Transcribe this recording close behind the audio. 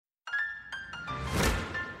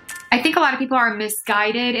think a lot of people are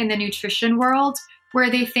misguided in the nutrition world where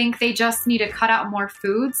they think they just need to cut out more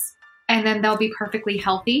foods and then they'll be perfectly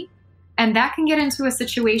healthy. And that can get into a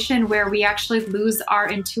situation where we actually lose our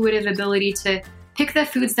intuitive ability to pick the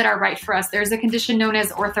foods that are right for us. There's a condition known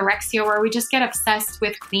as orthorexia where we just get obsessed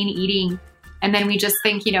with clean eating. And then we just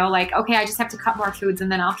think, okay, I just have to cut more foods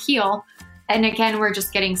and then I'll heal. And again, we're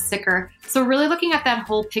just getting sicker. So really looking at that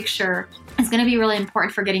whole picture is going to be really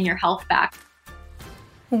important for getting your health back.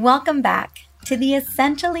 Welcome back to the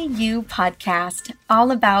Essentially You podcast,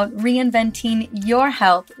 all about reinventing your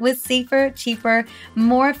health with safer, cheaper,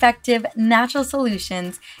 more effective natural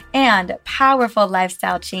solutions and powerful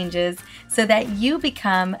lifestyle changes so that you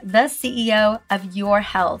become the CEO of your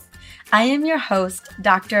health. I am your host,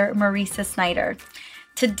 Dr. Marisa Snyder.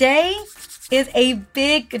 Today is a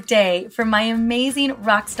big day for my amazing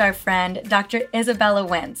rockstar friend, Dr. Izabella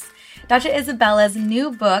Wentz. Dr. Izabella's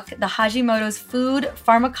new book, The Hashimoto's Food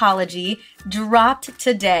Pharmacology, dropped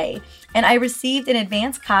today, and I received an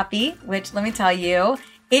advanced copy, which let me tell you,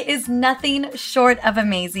 it is nothing short of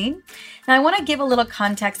amazing. Now, I want to give a little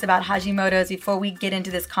context about Hashimoto's before we get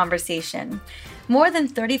into this conversation. More than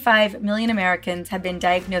 35 million Americans have been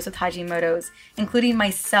diagnosed with Hashimoto's, including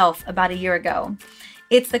myself about a year ago.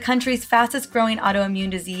 It's the country's fastest growing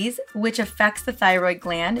autoimmune disease, which affects the thyroid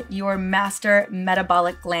gland, your master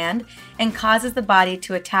metabolic gland, and causes the body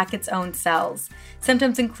to attack its own cells.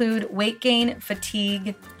 Symptoms include weight gain,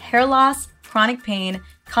 fatigue, hair loss, chronic pain,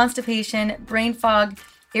 constipation, brain fog,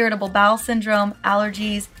 irritable bowel syndrome,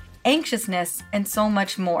 allergies, anxiousness, and so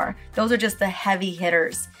much more. Those are just the heavy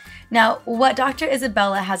hitters. Now, what Dr.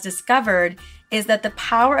 Izabella has discovered is that the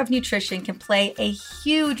power of nutrition can play a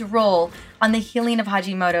huge role on the healing of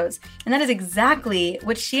Hashimoto's. And that is exactly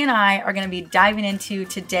what she and I are going to be diving into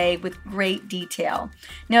today with great detail.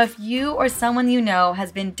 Now, if you or someone you know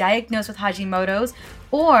has been diagnosed with Hashimoto's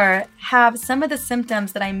or have some of the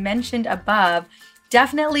symptoms that I mentioned above,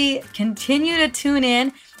 definitely continue to tune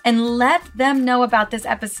in and let them know about this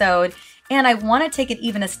episode. And I want to take it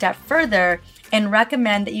even a step further and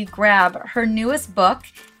recommend that you grab her newest book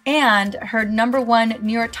and her #1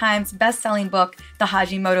 New York Times bestselling book, The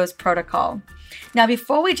Hashimoto's Protocol. Now,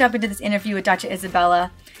 before we jump into this interview with Dr. Izabella,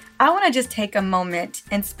 I want to just take a moment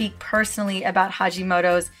and speak personally about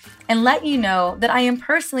Hashimoto's and let you know that I am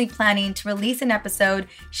personally planning to release an episode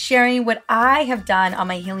sharing what I have done on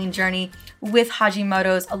my healing journey with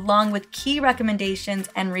Hashimoto's, along with key recommendations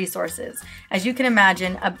and resources. As you can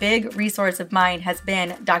imagine, a big resource of mine has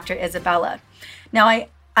been Dr. Izabella. Now,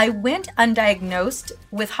 I went undiagnosed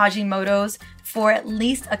with Hashimoto's for at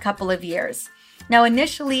least a couple of years. Now,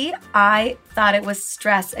 initially, I thought it was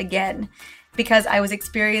stress again because I was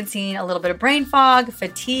experiencing a little bit of brain fog,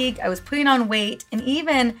 fatigue, I was putting on weight, and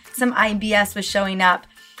even some IBS was showing up.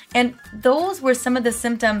 And those were some of the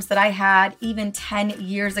symptoms that I had even 10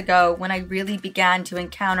 years ago when I really began to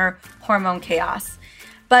encounter hormone chaos.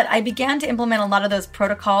 But I began to implement a lot of those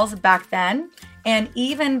protocols back then. And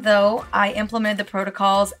even though I implemented the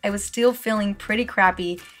protocols, I was still feeling pretty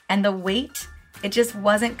crappy and the weight, it just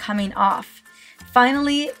wasn't coming off.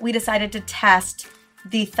 Finally, we decided to test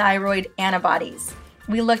the thyroid antibodies.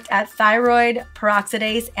 We looked at thyroid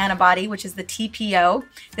peroxidase antibody, which is the TPO.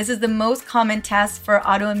 This is the most common test for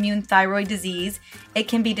autoimmune thyroid disease. It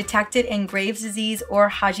can be detected in Graves' disease or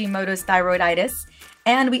Hashimoto's thyroiditis.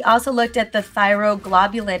 And we also looked at the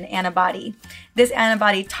thyroglobulin antibody. This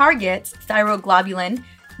antibody targets thyroglobulin,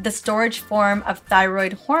 the storage form of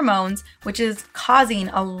thyroid hormones, which is causing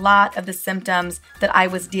a lot of the symptoms that I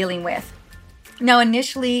was dealing with. Now,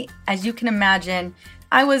 initially, as you can imagine,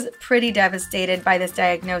 I was pretty devastated by this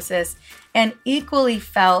diagnosis and equally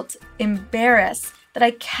felt embarrassed that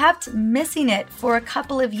I kept missing it for a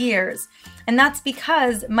couple of years. And that's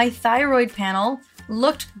because my thyroid panel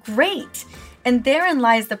looked great. And therein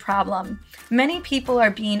lies the problem. Many people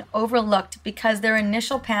are being overlooked because their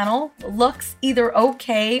initial panel looks either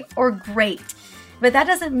okay or great. But that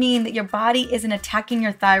doesn't mean that your body isn't attacking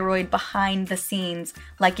your thyroid behind the scenes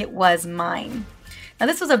like it was mine. Now,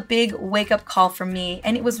 this was a big wake-up call for me,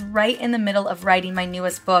 and it was right in the middle of writing my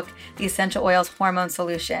newest book, The Essential Oils Hormone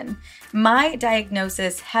Solution. My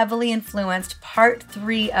diagnosis heavily influenced part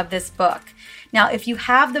 3 of this book. Now, if you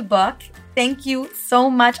have the book, thank you so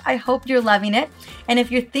much. I hope you're loving it. And if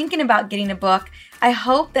you're thinking about getting a book, I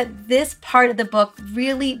hope that this part of the book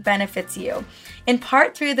really benefits you. In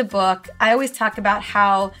part 3 of the book, I always talk about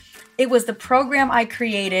how it was the program I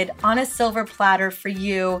created on a silver platter for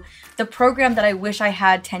you, the program that I wish I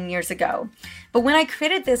had 10 years ago. But when I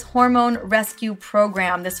created this hormone rescue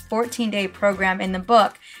program, this 14-day program in the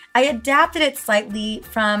book, I adapted it slightly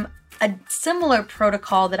from a similar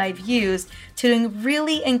protocol that I've used to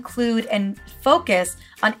really include and focus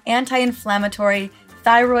on anti-inflammatory,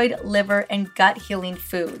 thyroid, liver, and gut healing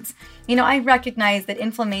foods. I recognize that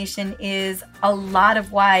inflammation is a lot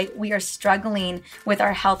of why we are struggling with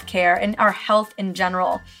our healthcare and our health in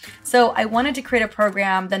general. So I wanted to create a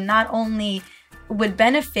program that not only would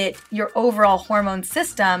benefit your overall hormone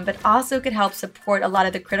system, but also could help support a lot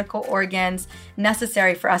of the critical organs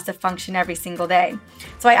necessary for us to function every single day.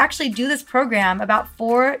 So I actually do this program about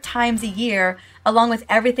 4 times a year, along with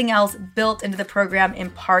everything else built into the program in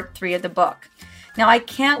part 3 of the book. Now, I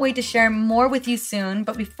can't wait to share more with you soon,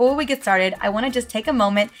 but before we get started, I want to just take a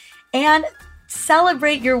moment and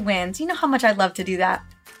celebrate your wins. You know how much I love to do that.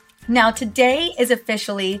 Now, today is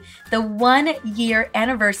officially the 1-year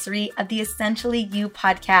anniversary of the Essentially You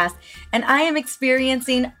podcast, and I am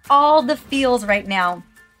experiencing all the feels right now.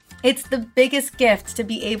 It's the biggest gift to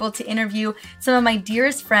be able to interview some of my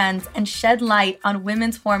dearest friends and shed light on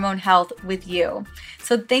women's hormone health with you.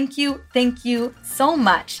 So thank you so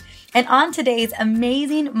much. And on today's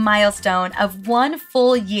amazing milestone of 1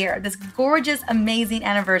 full year, this gorgeous, amazing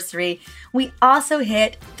anniversary, we also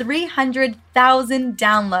hit 300,000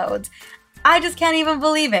 downloads. I just can't even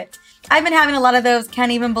believe it. I've been having a lot of those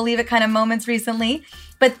can't even believe it kind of moments recently,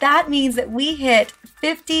 but that means that we hit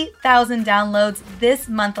 50,000 downloads this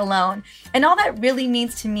month alone. And all that really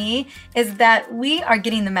means to me is that we are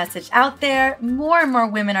getting the message out there, more and more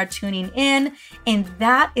women are tuning in, and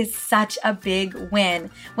that is such a big win.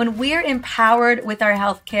 When we're empowered with our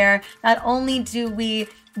healthcare, not only do we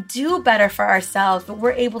do better for ourselves, but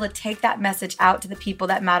we're able to take that message out to the people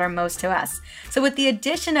that matter most to us. So with the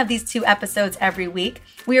addition of these 2 episodes every week,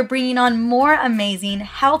 we are bringing on more amazing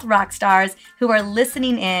health rock stars who are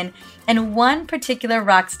listening in. And one particular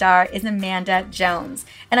rock star is Amanda Jones.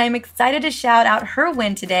 And I'm excited to shout out her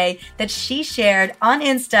win today that she shared on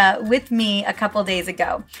Insta with me a couple days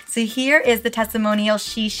ago. So here is the testimonial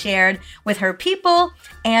she shared with her people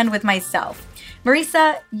and with myself.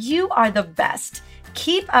 Marisa, you are the best.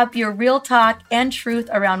 Keep up your real talk and truth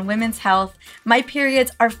around women's health. My periods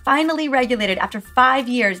are finally regulated after 5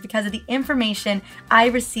 years because of the information I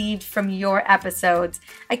received from your episodes.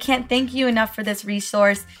 I can't thank you enough for this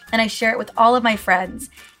resource, and I share it with all of my friends.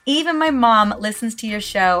 Even my mom listens to your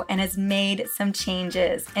show and has made some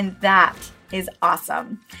changes, and that is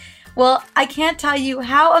awesome. Well, I can't tell you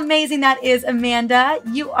how amazing that is, Amanda.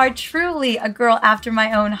 You are truly a girl after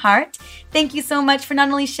my own heart. Thank you so much for not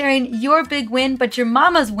only sharing your big win, but your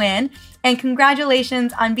mama's win. And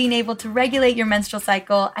congratulations on being able to regulate your menstrual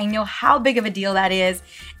cycle. I know how big of a deal that is.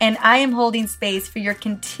 And I am holding space for your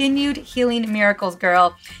continued healing miracles,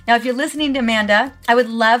 girl. Now, if you're listening to Amanda, I would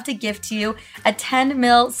love to gift you a 10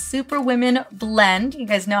 ml Super Women blend. You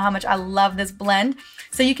guys know how much I love this blend.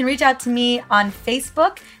 So you can reach out to me on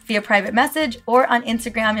Facebook via private message or on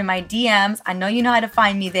Instagram in my DMs. I know you know how to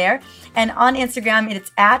find me there. And on Instagram,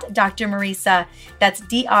 it's at Dr. Marisa. That's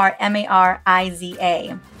DrMariza.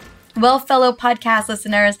 Well, fellow podcast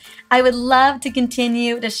listeners, I would love to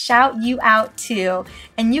continue to shout you out too.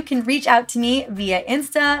 And you can reach out to me via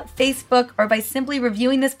Insta, Facebook, or by simply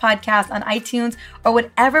reviewing this podcast on iTunes or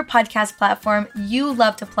whatever podcast platform you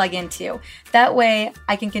love to plug into. That way,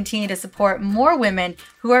 I can continue to support more women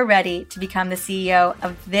who are ready to become the CEO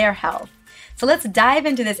of their health. So let's dive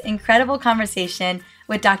into this incredible conversation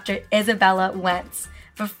with Dr. Izabella Wentz.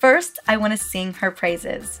 But first, I want to sing her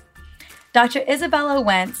praises. Dr. Izabella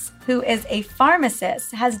Wentz, who is a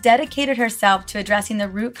pharmacist, has dedicated herself to addressing the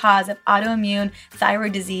root cause of autoimmune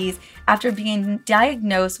thyroid disease after being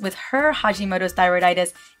diagnosed with her Hashimoto's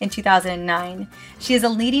thyroiditis in 2009. She is a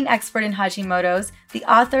leading expert in Hashimoto's, the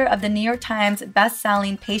author of the New York Times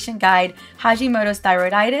best-selling patient guide, Hashimoto's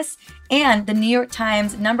Thyroiditis, and the New York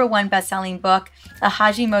Times #1 best-selling book, The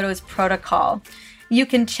Hashimoto's Protocol. You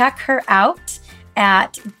can check her out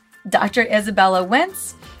at Dr. Izabella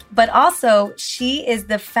Wentz. But also, she is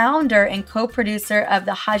the founder and co-producer of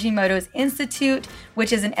the Hashimoto's Institute,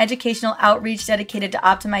 which is an educational outreach dedicated to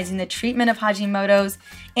optimizing the treatment of Hashimoto's.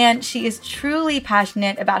 And she is truly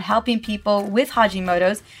passionate about helping people with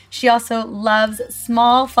Hashimoto's. She also loves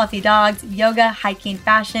small, fluffy dogs, yoga, hiking,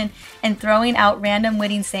 fashion, and throwing out random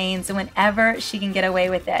witty sayings whenever she can get away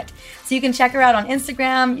with it. So you can check her out on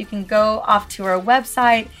Instagram. You can go off to her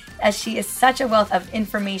website, as she is such a wealth of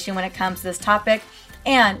information when it comes to this topic.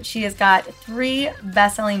 And she has got 3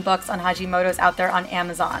 best-selling books on Hashimoto's out there on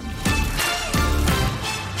Amazon.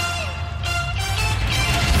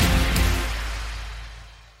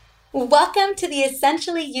 Welcome to the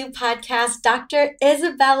Essentially You podcast, Dr.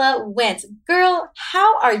 Izabella Wentz. Girl,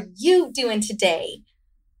 how are you doing today?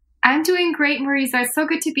 I'm doing great, Marisa. It's so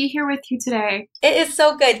good to be here with you today. It is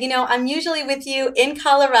so good. I'm usually with you in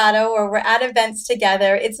Colorado or we're at events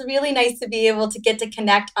together. It's really nice to be able to get to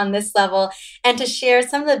connect on this level and to share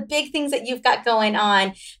some of the big things that you've got going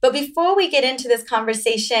on. But before we get into this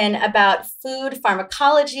conversation about food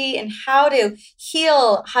pharmacology and how to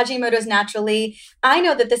heal Hashimoto's naturally, I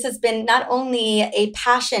know that this has been not only a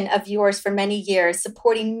passion of yours for many years,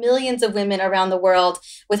 supporting millions of women around the world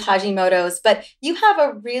with Hashimoto's, but you have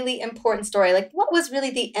a really important story. Like, what was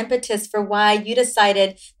really the impetus for why you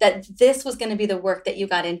decided that this was going to be the work that you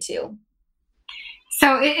got into?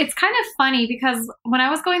 So it's kind of funny because when I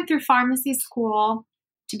was going through pharmacy school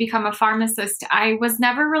to become a pharmacist, I was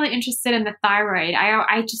never really interested in the thyroid.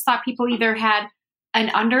 I just thought people either had an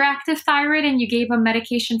underactive thyroid and you gave them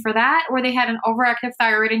medication for that, or they had an overactive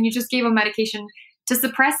thyroid and you just gave them medication to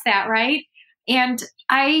suppress that, right? And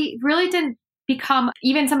I really didn't become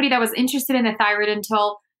even somebody that was interested in the thyroid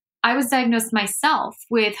until I was diagnosed myself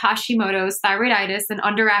with Hashimoto's thyroiditis and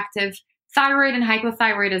underactive thyroid and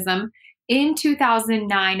hypothyroidism in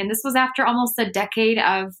 2009. And this was after almost a decade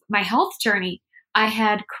of my health journey. I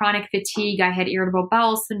had chronic fatigue. I had irritable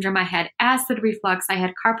bowel syndrome. I had acid reflux. I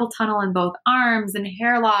had carpal tunnel in both arms and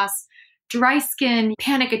hair loss, dry skin,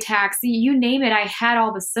 panic attacks, you name it. I had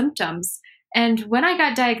all the symptoms. And when I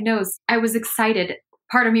got diagnosed, I was excited.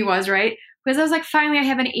 Part of me was, right? Because I was like, finally, I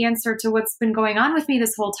have an answer to what's been going on with me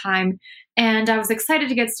this whole time. And I was excited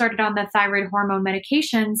to get started on the thyroid hormone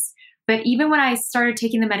medications. But even when I started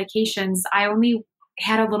taking the medications, I only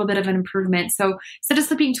had a little bit of an improvement. So instead of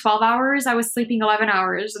sleeping 12 hours, I was sleeping 11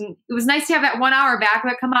 hours. And it was nice to have that 1 hour back,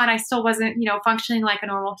 but come on, I still wasn't, functioning like a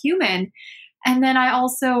normal human. And then I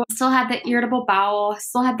also still had the irritable bowel,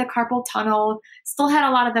 still had the carpal tunnel, still had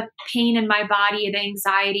a lot of the pain in my body, the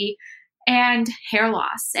anxiety, and hair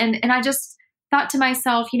loss. And I just thought to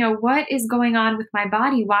myself, what is going on with my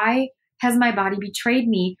body? Why has my body betrayed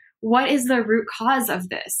me? What is the root cause of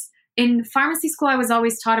this? In pharmacy school, I was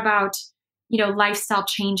always taught about, lifestyle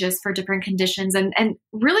changes for different conditions. And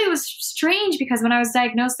really it was strange because when I was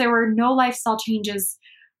diagnosed, there were no lifestyle changes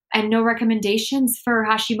and no recommendations for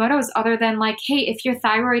Hashimoto's other than like, hey, if your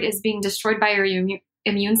thyroid is being destroyed by your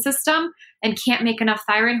immune system and can't make enough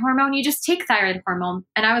thyroid hormone, you just take thyroid hormone.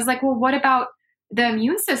 And I was like, well, what about the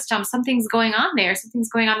immune system? Something's going on there. Something's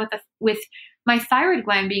going on with my thyroid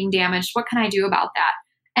gland being damaged. What can I do about that?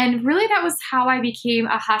 And really that was how I became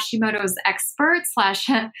a Hashimoto's expert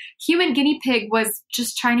 / human guinea pig, was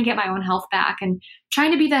just trying to get my own health back and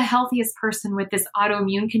trying to be the healthiest person with this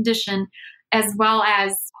autoimmune condition, as well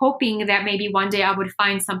as hoping that maybe one day I would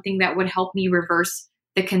find something that would help me reverse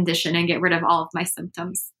the condition and get rid of all of my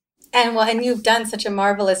symptoms. And you've done such a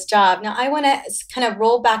marvelous job. Now, I want to kind of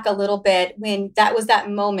roll back a little bit when that was that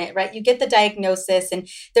moment, right? You get the diagnosis, and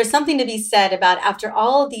there's something to be said about after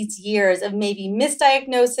all these years of maybe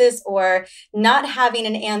misdiagnosis or not having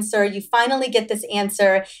an answer, you finally get this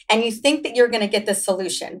answer and you think that you're going to get the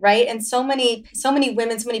solution, right? And so many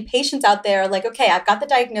women, so many patients out there are like, okay, I've got the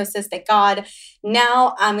diagnosis, thank God.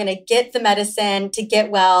 Now I'm going to get the medicine to get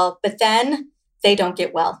well, but then they don't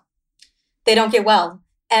get well. They don't get well.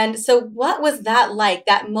 And so what was that like,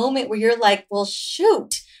 that moment where you're like, well,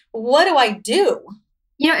 shoot, what do I do?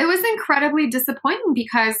 It was incredibly disappointing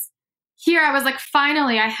because here I was like,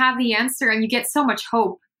 finally, I have the answer, and you get so much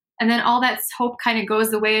hope. And then all that hope kind of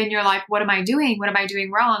goes away and you're like, what am I doing? What am I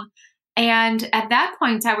doing wrong? And at that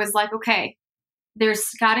point, I was like, okay, there's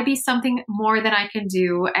got to be something more that I can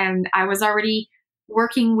do. And I was already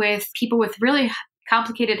working with people with really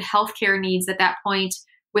complicated healthcare needs at that point,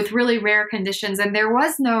 with really rare conditions. And there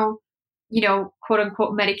was no, quote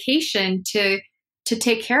unquote medication to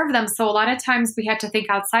take care of them. So a lot of times we had to think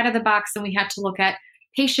outside of the box, and we had to look at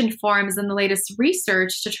patient forums and the latest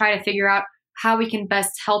research to try to figure out how we can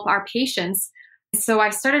best help our patients. So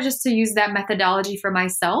I started just to use that methodology for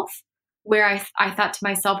myself, where I thought to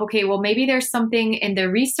myself, okay, well, maybe there's something in the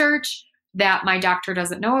research that my doctor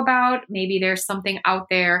doesn't know about. Maybe there's something out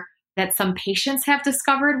there that some patients have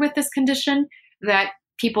discovered with this condition that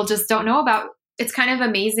people just don't know about. It's kind of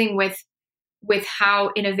amazing with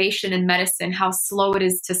how innovation in medicine, how slow it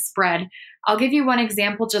is to spread. I'll give you one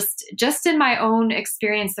example, just in my own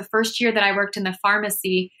experience. The first year that I worked in the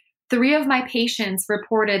pharmacy, 3 of my patients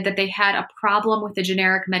reported that they had a problem with the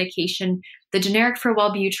generic medication. The generic for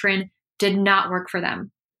Wellbutrin did not work for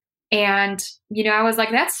them. And, I was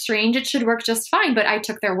like, that's strange. It should work just fine. But I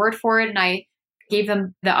took their word for it, and I gave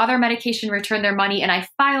them the other medication, returned their money, and I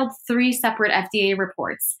filed 3 separate FDA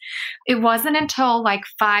reports. It wasn't until like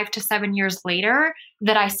 5 to 7 years later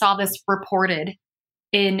that I saw this reported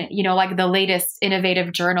in, like the latest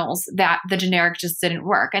innovative journals that the generic just didn't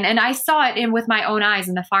work. And I saw it with my own eyes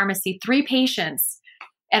in the pharmacy. 3 patients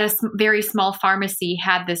at a very small pharmacy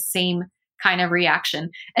had this same kind of reaction.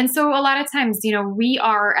 And so a lot of times, we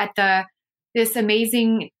are at this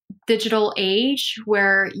amazing digital age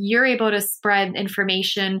where you're able to spread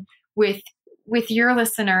information with your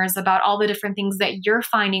listeners about all the different things that you're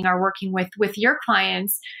finding are working with your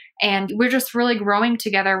clients. And we're just really growing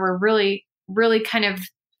together. We're really, really kind of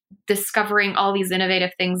discovering all these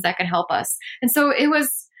innovative things that can help us. And so it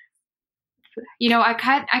was, I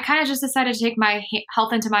kind of just decided to take my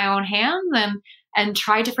health into my own hands and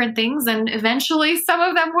try different things. And eventually some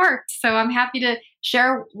of them worked. So I'm happy to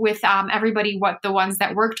share with everybody what the ones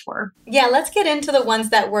that worked were. Yeah, let's get into the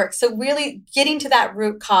ones that work. So really getting to that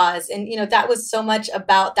root cause. And, that was so much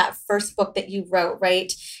about that first book that you wrote,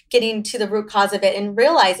 right? Getting to the root cause of it and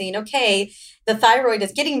realizing, okay, the thyroid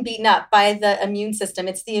is getting beaten up by the immune system.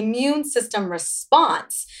 It's the immune system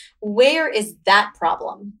response. Where is that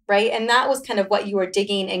problem, right? And that was kind of what you were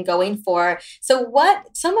digging and going for. So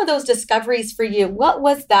some of those discoveries for you, what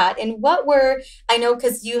was that? And I know,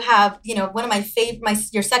 because you have, one of my favorite,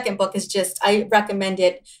 your second book is I recommend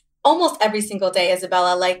it almost every single day,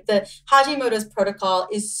 Izabella. Like the Hashimoto's protocol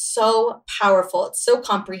is so powerful. It's so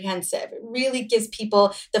comprehensive. It really gives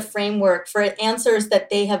people the framework for answers that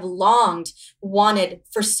they have wanted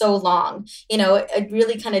for so long,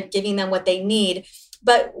 really kind of giving them what they need.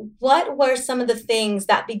 But what were some of the things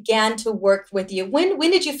that began to work with you? When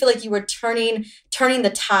did you feel like you were turning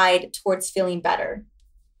the tide towards feeling better?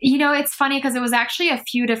 It's funny because it was actually a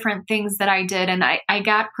few different things that I did, and I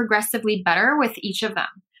got progressively better with each of them.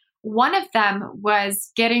 One of them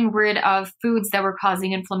was getting rid of foods that were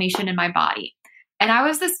causing inflammation in my body. And I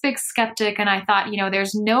was this big skeptic, and I thought,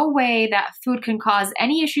 there's no way that food can cause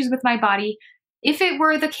any issues with my body. If it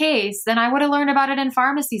were the case, then I would have learned about it in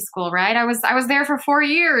pharmacy school, right? I was there for 4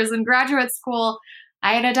 years in graduate school.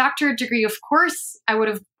 I had a doctorate degree. Of course, I would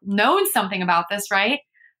have known something about this, right?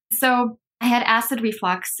 So I had acid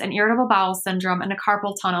reflux and irritable bowel syndrome and a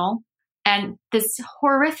carpal tunnel and this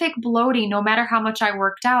horrific bloating. No matter how much I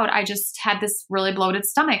worked out, I just had this really bloated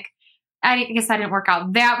stomach. I guess I didn't work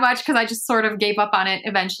out that much because I just sort of gave up on it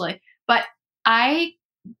eventually. But I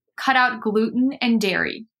cut out gluten and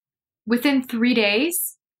dairy. Within 3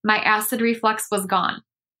 days, my acid reflux was gone.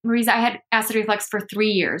 Marisa, I had acid reflux for 3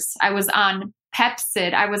 years. I was on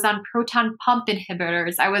Pepcid. I was on proton pump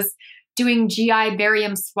inhibitors. I was doing GI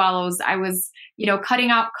barium swallows. I was, cutting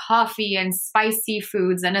out coffee and spicy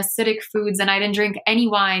foods and acidic foods. And I didn't drink any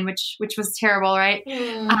wine, which was terrible, right?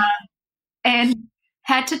 And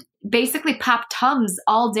had to basically pop Tums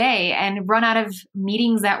all day and run out of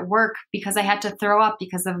meetings at work because I had to throw up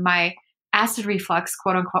because of my acid reflux,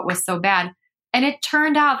 quote unquote, was so bad. And it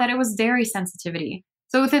turned out that it was dairy sensitivity.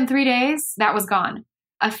 So within 3 days, that was gone.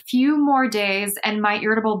 A few more days and my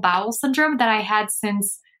irritable bowel syndrome that I had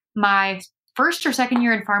since my first or second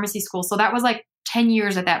year in pharmacy school. So that was like 10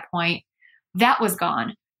 years at that point. That was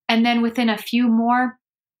gone. And then within a few more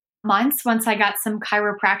months, once I got some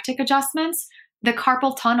chiropractic adjustments, the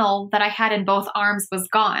carpal tunnel that I had in both arms was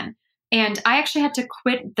gone. And I actually had to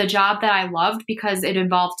quit the job that I loved because it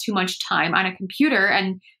involved too much time on a computer.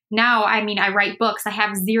 And now, I write books. I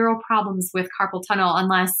have zero problems with carpal tunnel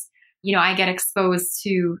unless, I get exposed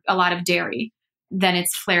to a lot of dairy. Then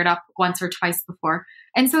it's flared up once or twice before.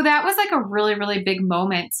 And so that was like a really, really big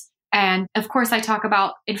moment. And of course, I talk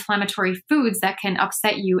about inflammatory foods that can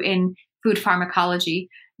upset you in food pharmacology.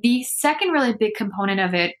 The second really big component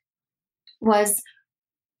of it was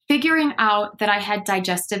figuring out that I had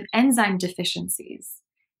digestive enzyme deficiencies.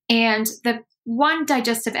 And the one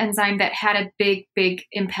digestive enzyme that had a big, big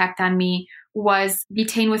impact on me was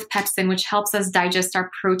betaine with pepsin, which helps us digest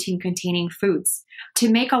our protein-containing foods.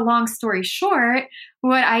 To make a long story short,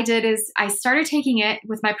 what I did is I started taking it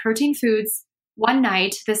with my protein foods one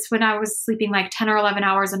night, this when I was sleeping like 10 or 11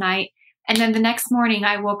 hours a night. And then the next morning,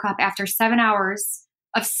 I woke up after 7 hours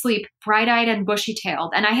of sleep, bright-eyed and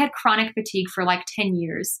bushy-tailed. And I had chronic fatigue for like 10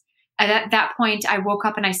 years. And at that point, I woke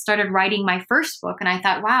up and I started writing my first book. And I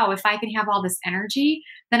thought, wow, if I can have all this energy,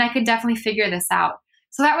 then I could definitely figure this out.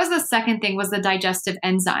 So that was the second thing, was the digestive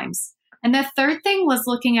enzymes. And the third thing was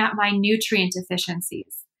looking at my nutrient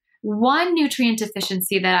deficiencies. One nutrient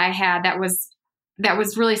deficiency that I had that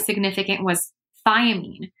was really significant was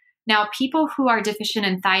thiamine. Now, people who are deficient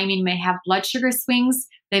in thiamine may have blood sugar swings,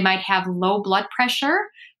 they might have low blood pressure,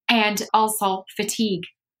 and also fatigue.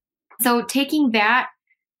 So taking that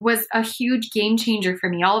was a huge game changer for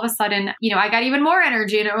me. All of a sudden, I got even more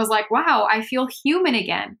energy, and it was like, wow, I feel human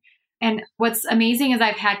again. And what's amazing is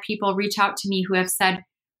I've had people reach out to me who have said,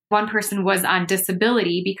 one person was on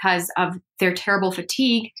disability because of their terrible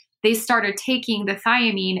fatigue. They started taking the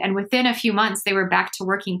thiamine, and within a few months, they were back to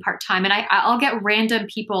working part-time. And I'll get random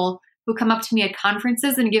people who come up to me at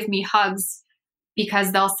conferences and give me hugs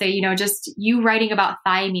because they'll say, just you writing about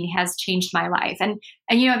thiamine has changed my life. And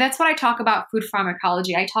that's what I talk about food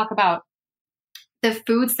pharmacology. I talk about the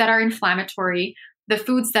foods that are inflammatory, the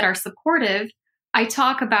foods that are supportive. I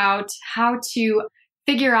talk about how to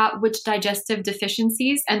figure out which digestive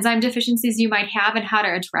deficiencies, enzyme deficiencies you might have and how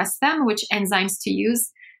to address them, which enzymes to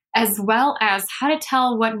use, as well as how to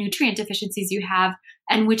tell what nutrient deficiencies you have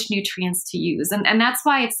and which nutrients to use. And that's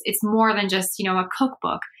why it's more than just, a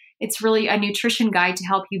cookbook. It's really a nutrition guide to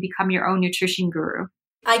help you become your own nutrition guru.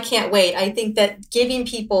 I can't wait. I think that giving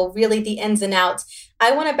people really the ins and outs.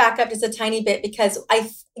 I want to back up just a tiny bit because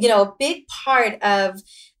a big part of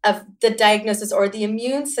the diagnosis or the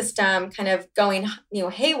immune system kind of going,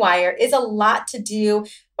 haywire is a lot to do,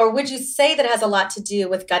 or would you say that it has a lot to do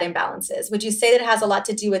with gut imbalances? Would you say that it has a lot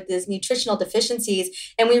to do with these nutritional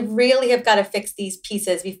deficiencies? And we really have got to fix these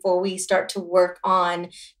pieces before we start to work on,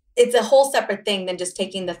 it's a whole separate thing than just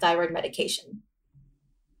taking the thyroid medication.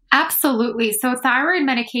 Absolutely. So thyroid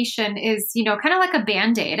medication is, kind of like a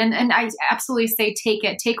Band-Aid. And I absolutely say take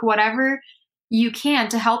it. Take whatever you can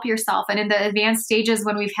to help yourself. And in the advanced stages,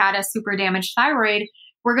 when we've had a super damaged thyroid,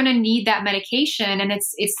 we're going to need that medication. And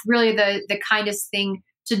it's really the kindest thing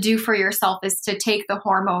to do for yourself is to take the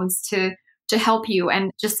hormones to help you.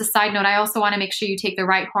 And just a side note, I also want to make sure you take the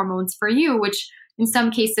right hormones for you, which in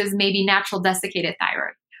some cases may be natural desiccated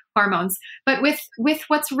thyroid hormones. But with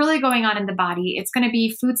what's really going on in the body, it's going to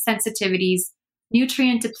be food sensitivities,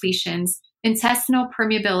 nutrient depletions, intestinal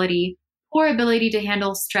permeability, poor ability to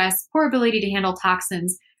handle stress, poor ability to handle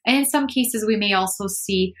toxins. And in some cases, we may also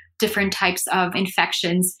see different types of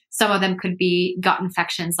infections. Some of them could be gut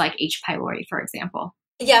infections like H. pylori, for example.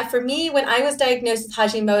 Yeah, for me, when I was diagnosed with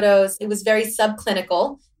Hashimoto's, it was very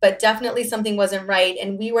subclinical, but definitely something wasn't right.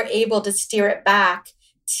 And we were able to steer it back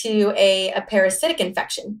to a parasitic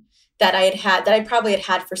infection that I probably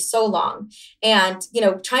had for so long. And,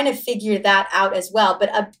 trying to figure that out as well.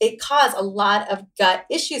 But it caused a lot of gut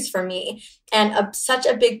issues for me. And such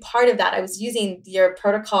a big part of that, I was using your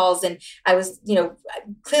protocols and I was,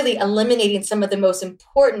 clearly eliminating some of the most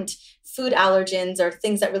important food allergens or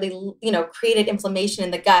things that really, created inflammation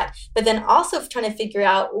in the gut. But then also trying to figure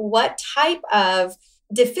out what type of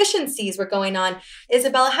deficiencies were going on.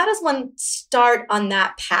 Izabella, how does one start on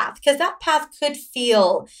that path? Because that path could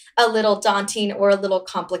feel a little daunting or a little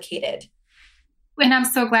complicated. And I'm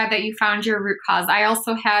so glad that you found your root cause. I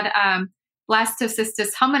also had Blastocystis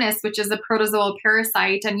hominis, which is a protozoal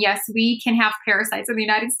parasite. And yes, we can have parasites in the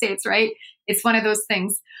United States, right? It's one of those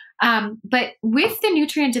things. But with the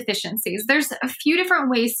nutrient deficiencies, there's a few different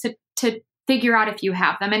ways to figure out if you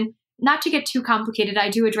have them. And not to get too complicated, I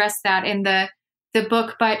do address that in the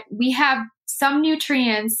book, but we have some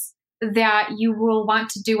nutrients that you will want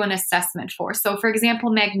to do an assessment for. So for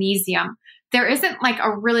example, magnesium. There isn't like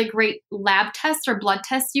a really great lab test or blood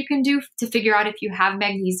test you can do to figure out if you have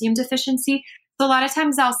magnesium deficiency. So a lot of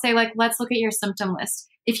times I'll say, let's look at your symptom list.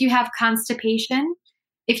 If you have constipation,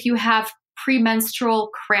 if you have premenstrual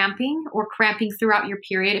cramping or cramping throughout your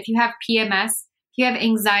period, if you have PMS, if you have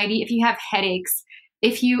anxiety, if you have headaches,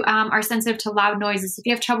 if you are sensitive to loud noises, if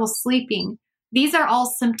you have trouble sleeping, these are all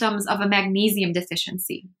symptoms of a magnesium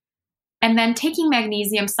deficiency. And then taking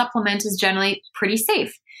magnesium supplement is generally pretty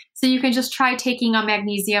safe. So you can just try taking a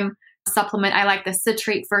magnesium supplement. I like the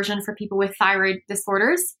citrate version for people with thyroid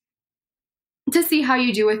disorders to see how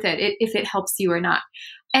you do with it, if it helps you or not.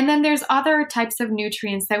 And then there's other types of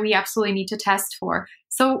nutrients that we absolutely need to test for.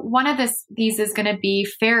 So one of these is going to be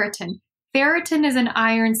ferritin. Ferritin is an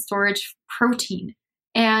iron storage protein.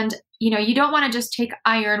 And you don't want to just take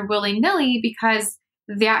iron willy-nilly because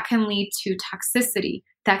that can lead to toxicity.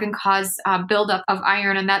 That can cause buildup of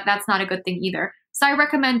iron, and that's not a good thing either. So I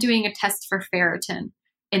recommend doing a test for ferritin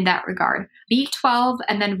in that regard. B12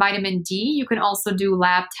 and then vitamin D, you can also do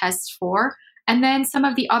lab tests for. And then some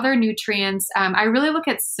of the other nutrients, I really look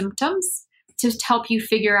at symptoms to help you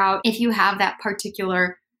figure out if you have that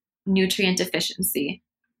particular nutrient deficiency.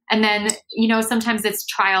 And then, sometimes it's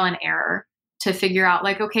trial and error to figure out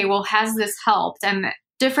okay, well, has this helped? And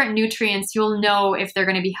different nutrients, you'll know if they're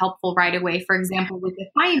going to be helpful right away. For example, with the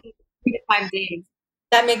thiamine, 3 to 5 days.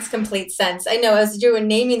 That makes complete sense. I know as you were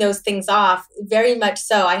naming those things off, very much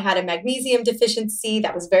so. I had a magnesium deficiency.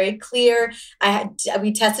 That was very clear.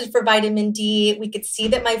 We tested for vitamin D. We could see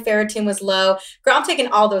that my ferritin was low. Girl, I'm taking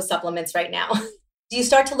all those supplements right now. you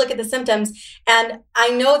start to look at the symptoms. And I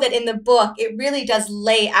know that in the book, it really does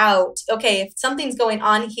lay out, okay, if something's going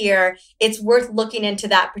on here, it's worth looking into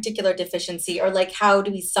that particular deficiency, or like, how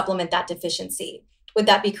do we supplement that deficiency? Would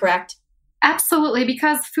that be correct? Absolutely,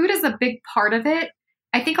 because food is a big part of it.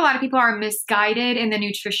 I think a lot of people are misguided in the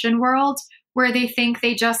nutrition world where they think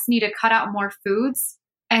they just need to cut out more foods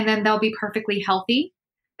and then they'll be perfectly healthy.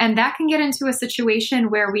 And that can get into a situation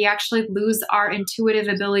where we actually lose our intuitive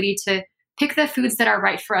ability to pick the foods that are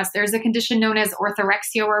right for us. There's a condition known as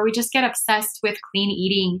orthorexia where we just get obsessed with clean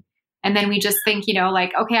eating. And then we just think,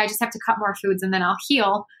 like, okay, I just have to cut more foods and then I'll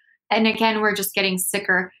heal. And again, we're just getting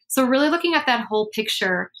sicker. So really looking at that whole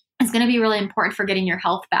picture is going to be really important for getting your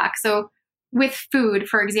health back. So with food,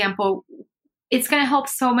 for example, it's going to help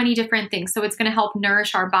so many different things. So it's going to help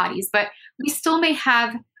nourish our bodies, but we still may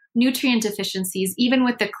have nutrient deficiencies, even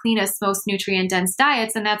with the cleanest, most nutrient dense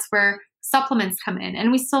diets. And that's where supplements come in.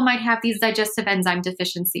 And we still might have these digestive enzyme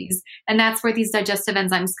deficiencies. And that's where these digestive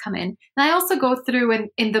enzymes come in. And I also go through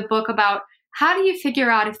in the book about how do you figure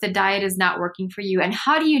out if the diet is not working for you? And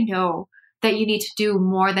how do you know that you need to do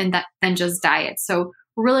more than just diet? So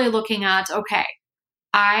really looking at, okay,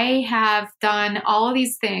 I have done all of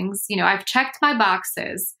these things, I've checked my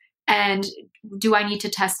boxes, and do I need to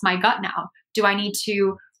test my gut now? Do I need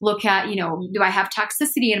to look at, do I have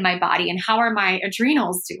toxicity in my body, and how are my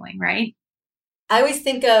adrenals doing, right? I always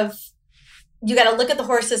think of, you got to look at the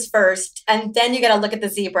horses first, and then you got to look at the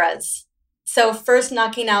zebras. So first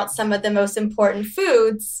knocking out some of the most important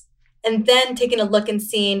foods, and then taking a look and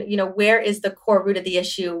seeing, where is the core root of the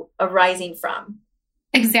issue arising from?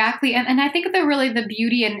 Exactly. And I think the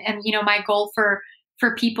beauty and my goal for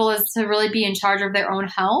people is to really be in charge of their own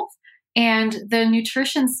health. And the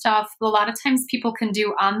nutrition stuff, a lot of times people can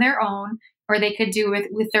do on their own, or they could do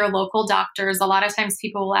with their local doctors. A lot of times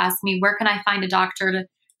people will ask me, where can I find a doctor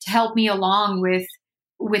to help me along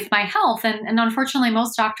with my health? And unfortunately,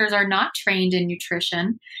 most doctors are not trained in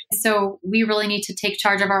nutrition. So we really need to take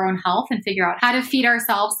charge of our own health and figure out how to feed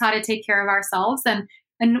ourselves, how to take care of ourselves. And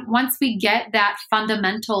once we get that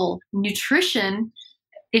fundamental nutrition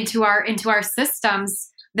into our systems,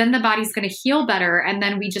 then the body's going to heal better. And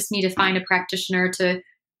then we just need to find a practitioner to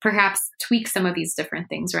perhaps tweak some of these different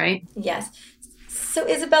things, right? Yes. So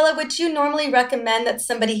Izabella, would you normally recommend that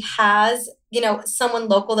somebody has, someone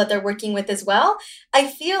local that they're working with as well? I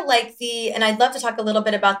feel like and I'd love to talk a little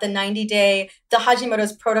bit about the 90-day, the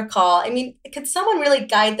Hashimoto's protocol. I mean, could someone really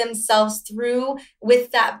guide themselves through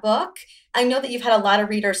with that book? I know that you've had a lot of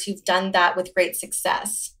readers who've done that with great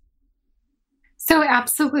success. So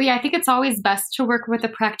absolutely. I think it's always best to work with a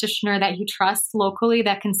practitioner that you trust locally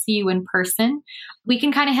that can see you in person. We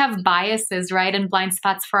can kind of have biases, right, and blind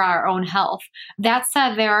spots for our own health. That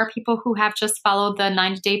said, there are people who have just followed the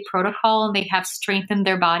 90-day protocol and they have strengthened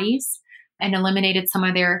their bodies and eliminated some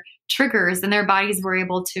of their triggers, and their bodies were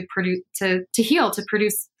able to produce, to heal, to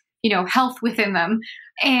produce, health within them.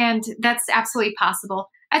 And that's absolutely possible.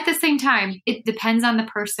 At the same time, it depends on the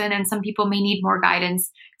person, and some people may need more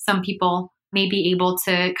guidance. Some people may be able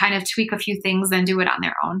to kind of tweak a few things and do it on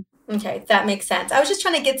their own. Okay, that makes sense. I was just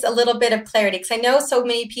trying to get a little bit of clarity because I know so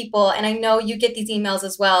many people, and I know you get these emails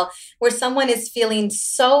as well, where someone is feeling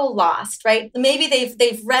so lost, right? Maybe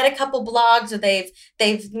they've read a couple blogs, or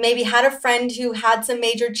they've maybe had a friend who had some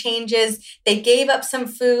major changes. They gave up some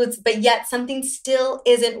foods, but yet something still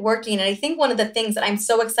isn't working. And I think one of the things that I'm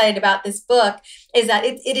so excited about this book is that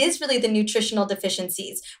it is really the nutritional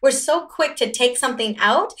deficiencies. We're so quick to take something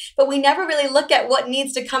out, but we never really look at what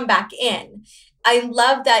needs to come back in. I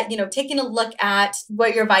love that, taking a look at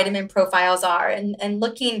what your vitamin profiles are and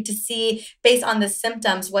looking to see based on the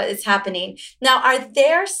symptoms, what is happening. Now, are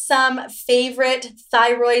there some favorite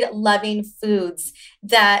thyroid loving foods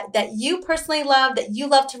that you personally love, that you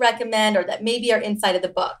love to recommend, or that maybe are inside of the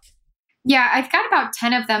book? Yeah, I've got about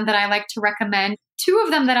 10 of them that I like to recommend. 2 of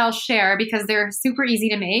them that I'll share because they're super easy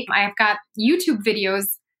to make. I've got YouTube videos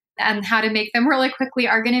on how to make them really quickly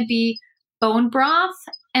are going to be bone broth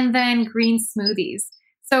and then green smoothies.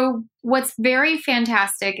 So what's very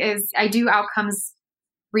fantastic is I do outcomes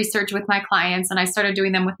research with my clients, and I started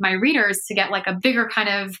doing them with my readers to get like a bigger kind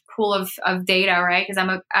of pool of data, right? Because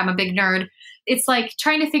I'm a big nerd. It's like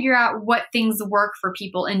trying to figure out what things work for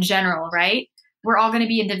people in general, right? We're all going to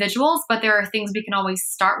be individuals, but there are things we can always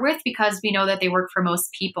start with because we know that they work for most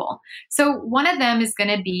people. So one of them is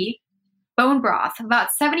going to be bone broth. About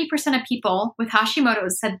 70% of people with Hashimoto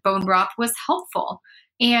said bone broth was helpful.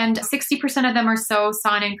 And 60% of them or so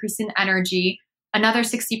saw an increase in energy. Another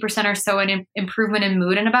 60% or so an improvement in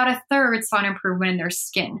mood. And about a third saw an improvement in their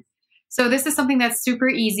skin. So this is something that's super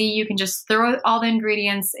easy. You can just throw all the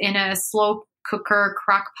ingredients in a slow cooker,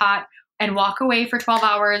 crock pot, and walk away for 12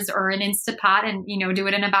 hours or an Instapot and, do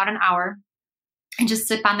it in about an hour and just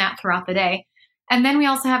sip on that throughout the day. And then we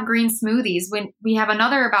also have green smoothies. When we have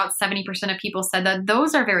another, about 70% of people said that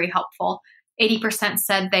those are very helpful. 80%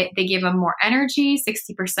 said that they give them more energy.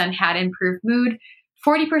 60% had improved mood.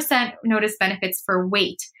 40% noticed benefits for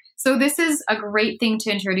weight. So this is a great thing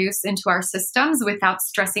to introduce into our systems without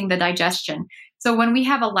stressing the digestion. So when we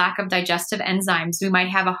have a lack of digestive enzymes, we might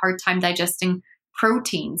have a hard time digesting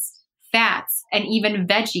proteins, fats, and even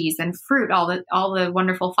veggies and fruit, all the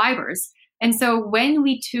wonderful fibers. And so when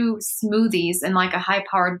we do smoothies in like a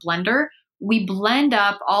high-powered blender, we blend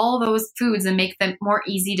up all those foods and make them more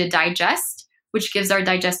easy to digest, which gives our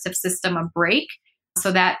digestive system a break.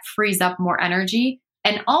 So that frees up more energy.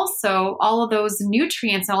 And also all of those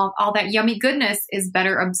nutrients, all that yummy goodness is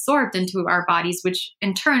better absorbed into our bodies, which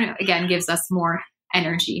in turn, again, gives us more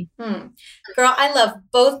energy. Girl, I love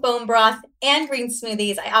both bone broth and green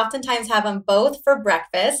smoothies. I oftentimes have them both for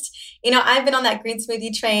breakfast. I've been on that green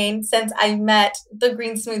smoothie train since I met the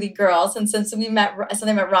green smoothie girls and since I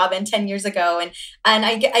met Robin 10 years ago. And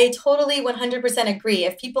I totally 100% agree.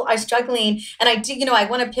 If people are struggling, and I do, I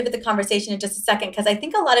want to pivot the conversation in just a second, because I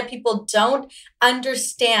think a lot of people don't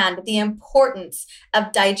understand the importance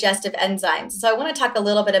of digestive enzymes. So I want to talk a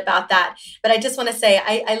little bit about that. But I just want to say,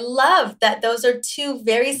 I love that those are two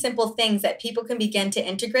very simple things that people can begin to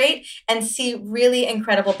integrate and see really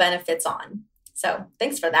incredible benefits on. So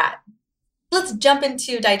thanks for that. Let's jump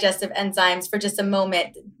into digestive enzymes for just a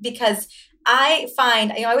moment, because I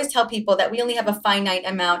find, I always tell people that we only have a finite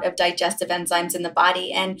amount of digestive enzymes in the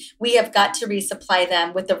body, and we have got to resupply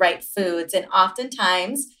them with the right foods. And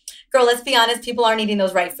oftentimes, girl, let's be honest, people aren't eating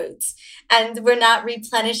those right foods. And we're not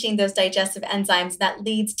replenishing those digestive enzymes. That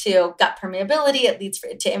leads to gut permeability. It leads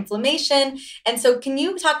to inflammation. And so can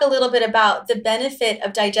you talk a little bit about the benefit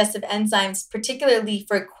of digestive enzymes, particularly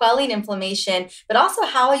for quelling inflammation, but also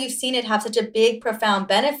how you've seen it have such a big, profound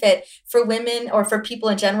benefit for women or for people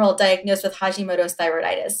in general diagnosed with Hashimoto's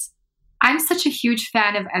thyroiditis? I'm such a huge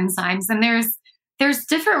fan of enzymes, and there's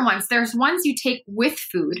different ones. There's ones you take with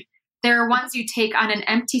food. There are ones you take on an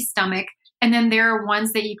empty stomach, and then there are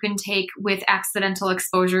ones that you can take with accidental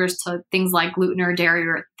exposures to things like gluten or dairy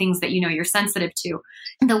or things that you're sensitive to.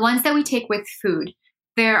 And the ones that we take with food,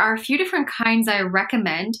 there are a few different kinds I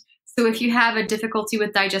recommend. So if you have a difficulty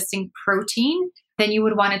with digesting protein, then you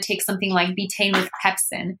would want to take something like betaine with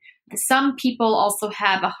pepsin. Some people also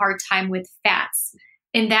have a hard time with fats.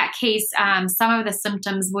 In that case, some of the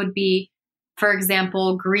symptoms would be, for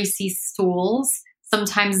example, greasy stools,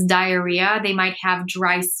 sometimes diarrhea. They might have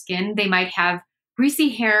dry skin. They might have greasy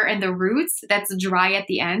hair in the roots that's dry at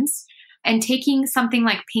the ends. And taking something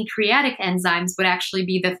like pancreatic enzymes would actually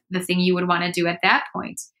be the thing you would want to do at that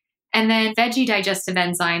point. And then veggie digestive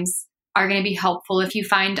enzymes are going to be helpful if you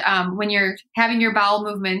find when you're having your bowel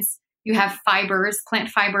movements, you have fibers, plant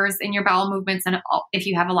fibers in your bowel movements. And if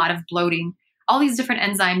you have a lot of bloating, all these different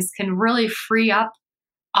enzymes can really free up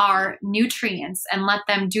our nutrients and let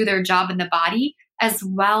them do their job in the body, as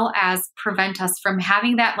well as prevent us from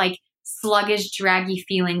having that like sluggish, draggy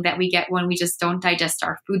feeling that we get when we just don't digest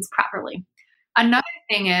our foods properly. Another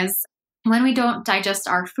thing is when we don't digest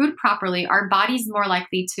our food properly, our body's more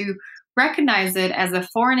likely to recognize it as a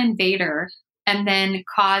foreign invader and then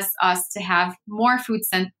cause us to have more food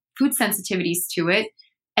sensitivities to it.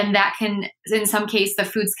 And that can, in some cases, the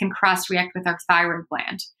foods can cross-react with our thyroid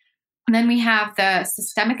gland. And then we have the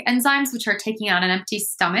systemic enzymes, which are taking on an empty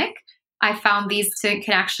stomach. I found these can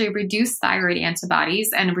actually reduce thyroid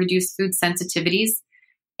antibodies and reduce food sensitivities.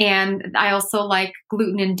 And I also like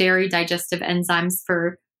gluten and dairy digestive enzymes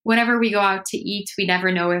for whenever we go out to eat. We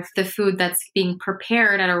never know if the food that's being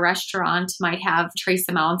prepared at a restaurant might have trace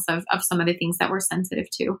amounts of some of the things that we're sensitive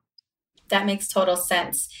to. That makes total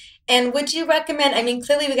sense. And would you recommend, I mean,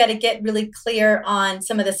 clearly we got to get really clear on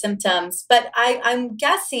some of the symptoms, but I'm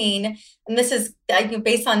guessing, and this is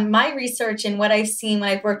based on my research and what I've seen when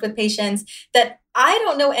I've worked with patients, that I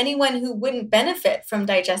don't know anyone who wouldn't benefit from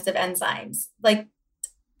digestive enzymes, like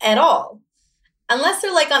at all. Unless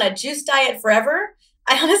they're like on a juice diet forever,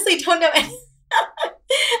 I honestly don't know.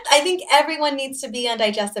 I think everyone needs to be on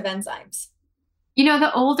digestive enzymes.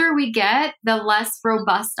 The older we get, the less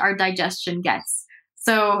robust our digestion gets.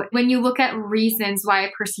 So when you look at reasons why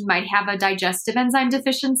a person might have a digestive enzyme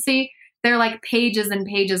deficiency, they're like pages and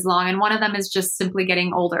pages long. And one of them is just simply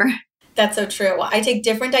getting older. That's so true. Well, I take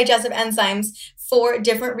different digestive enzymes for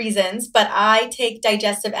different reasons, but I take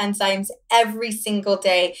digestive enzymes every single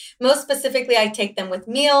day. Most specifically, I take them with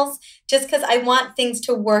meals just because I want things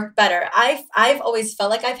to work better. I've always felt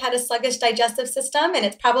like I've had a sluggish digestive system, and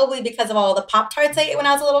it's probably because of all the Pop-Tarts I ate when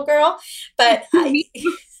I was a little girl. But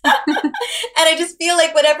And I just feel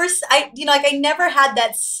like whatever like I never had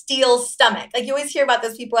that steel stomach. Like you always hear about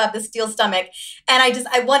those people who have the steel stomach. And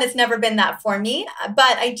it's never been that for me.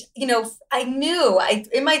 But I knew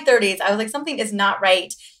in my 30s, I was like, something is not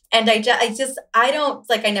right. And I don't,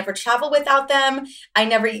 like, I never travel without them. I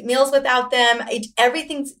never eat meals without them.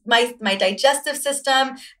 Everything's my digestive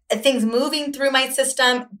system, things moving through my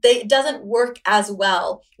system, it doesn't work as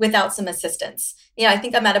well without some assistance. I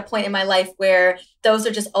think I'm at a point in my life where those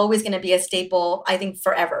are just always going to be a staple, I think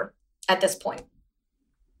forever at this point.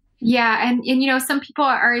 Yeah. And some people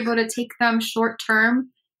are able to take them short term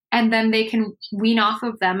and then they can wean off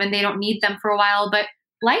of them and they don't need them for a while, but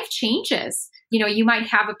life changes. You might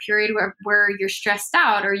have a period where you're stressed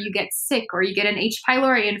out or you get sick or you get an H.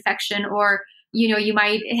 pylori infection or, you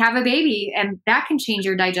might have a baby and that can change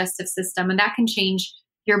your digestive system and that can change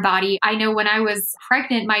your body. I know when I was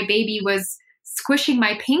pregnant, my baby was squishing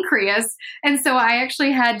my pancreas. And so I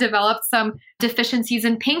actually had developed some deficiencies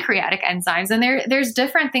in pancreatic enzymes. And there's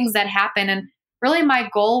different things that happen. And really my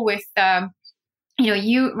goal with,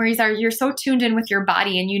 you, Marisa, you're so tuned in with your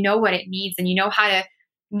body and you know what it needs and you know how to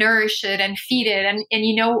nourish it and feed it. And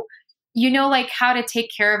you know, like how to take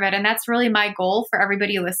care of it. And that's really my goal for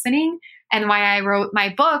everybody listening. And why I wrote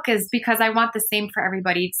my book is because I want the same for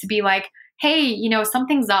everybody to be like, hey,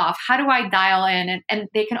 something's off. How do I dial in? And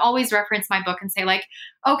they can always reference my book and say like,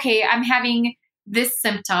 okay, I'm having this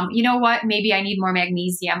symptom. You know what? Maybe I need more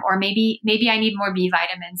magnesium or maybe I need more B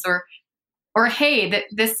vitamins or hey,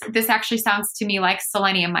 this actually sounds to me like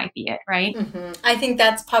selenium might be it, right? Mm-hmm. I think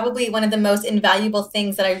that's probably one of the most invaluable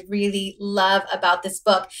things that I really love about this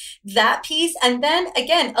book, that piece. And then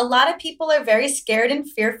again, a lot of people are very scared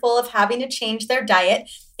and fearful of having to change their diet.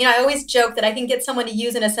 I always joke that I can get someone to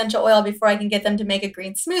use an essential oil before I can get them to make a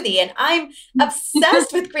green smoothie. And I'm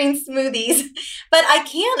obsessed with green smoothies, but I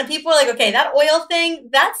can't. And people are like, okay, that oil thing,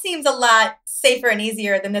 that seems a lot safer and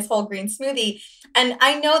easier than this whole green smoothie. And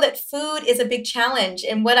I know that food is a big challenge.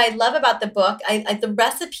 And what I love about the book, the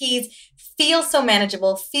recipes feel so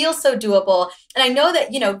manageable, feel so doable. And I know that,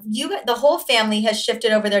 the whole family has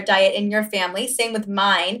shifted over their diet in your family, same with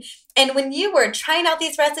mine. And when you were trying out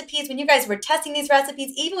these recipes, when you guys were testing these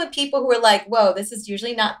recipes, even with people who were like, whoa, this is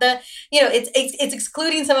usually not it's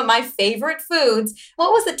excluding some of my favorite foods.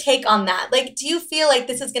 What was the take on that? Like, do you feel like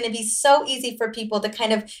this is going to be so easy for people to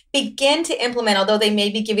kind of begin to implement, although they may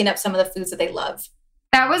be giving up some of the foods that they love?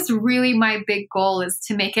 That was really my big goal, is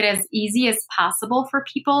to make it as easy as possible for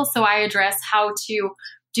people. So I address how to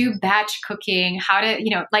do batch cooking, how to,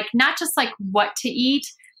 like not just like what to eat,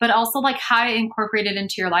 but also like how to incorporate it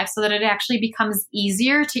into your life so that it actually becomes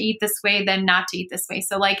easier to eat this way than not to eat this way.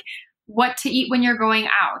 So like what to eat when you're going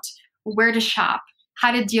out, where to shop,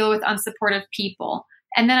 how to deal with unsupportive people.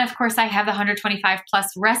 And then of course I have the 125 plus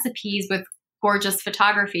recipes with gorgeous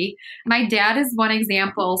photography. My dad is one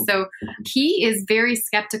example. So he is very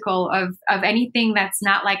skeptical of anything that's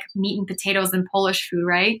not like meat and potatoes and Polish food,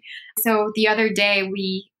 right? So the other day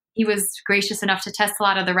he was gracious enough to test a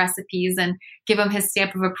lot of the recipes and give him his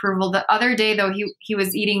stamp of approval. The other day though, he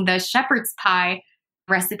was eating the shepherd's pie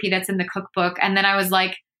recipe that's in the cookbook. And then I was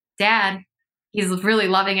like, Dad, he's really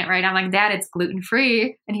loving it, right? I'm like, Dad, it's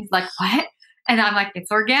gluten-free. And he's like, what? And I'm like,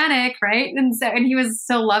 it's organic, right? And he was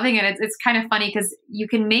so loving it. It's kind of funny because you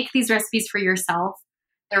can make these recipes for yourself.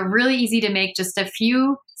 They're really easy to make, just a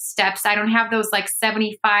few steps. I don't have those like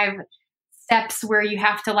 75 steps where you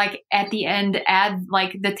have to like at the end add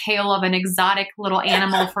like the tail of an exotic little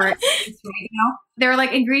animal for it. They're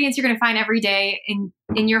like ingredients you're going to find every day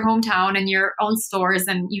in your hometown and your own stores,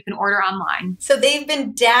 and you can order online. So they've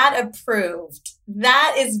been dad approved.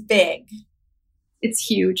 That is big. It's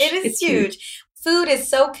huge. It's huge. Food is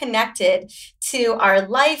so connected to our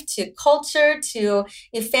life, to culture, to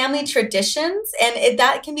family traditions. And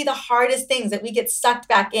that can be the hardest things that we get sucked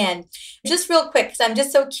back in. Just real quick, because I'm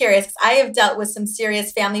just so curious, because I have dealt with some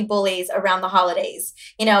serious family bullies around the holidays,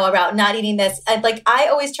 about not eating this. I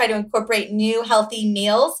always try to incorporate new healthy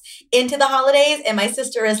meals into the holidays. And my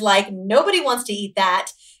sister is like, nobody wants to eat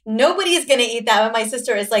that. Nobody is going to eat that. But my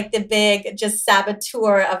sister is like the big just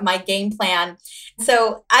saboteur of my game plan.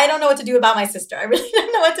 So I don't know what to do about my sister. I really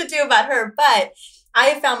don't know what to do about her, but I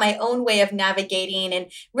have found my own way of navigating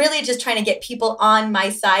and really just trying to get people on my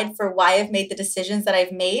side for why I've made the decisions that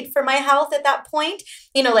I've made for my health at that point.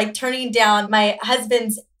 Like turning down my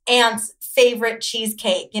husband's aunt's favorite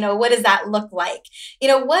cheesecake. What does that look like?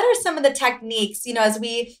 What are some of the techniques, as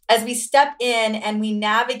we step in and we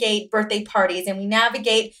navigate birthday parties and we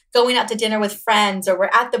navigate going out to dinner with friends, or we're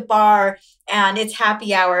at the bar and it's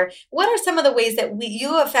happy hour. What are some of the ways that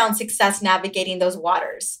you have found success navigating those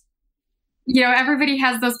waters? Everybody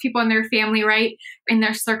has those people in their family, right? In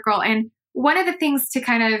their circle. And one of the things to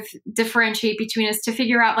kind of differentiate between is to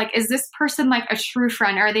figure out, like, is this person like a true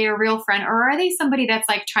friend? Are they a real friend? Or are they somebody that's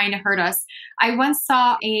like trying to hurt us? I once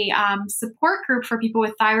saw a support group for people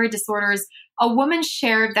with thyroid disorders. A woman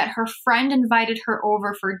shared that her friend invited her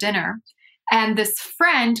over for dinner. And this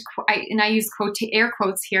friend, and I use air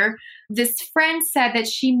quotes here, this friend said that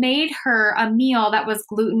she made her a meal that was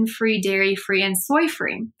gluten-free, dairy-free, and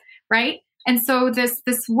soy-free, right? And so this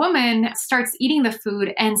woman starts eating the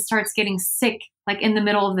food and starts getting sick, like in the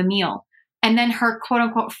middle of the meal. And then her quote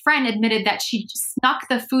unquote friend admitted that she snuck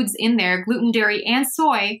the foods in there, gluten, dairy, and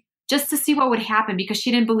soy, just to see what would happen because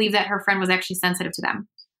she didn't believe that her friend was actually sensitive to them.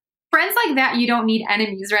 Friends like that, you don't need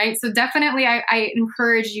enemies, right? So definitely I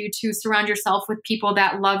encourage you to surround yourself with people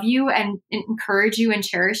that love you and encourage you and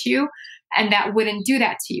cherish you and that wouldn't do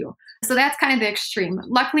that to you. So that's kind of the extreme.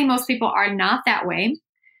 Luckily, most people are not that way.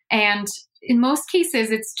 And in most cases,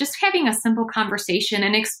 it's just having a simple conversation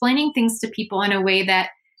and explaining things to people in a way that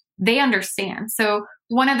they understand. So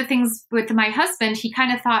one of the things with my husband, he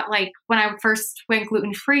kind of thought like when I first went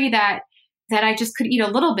gluten-free that I just could eat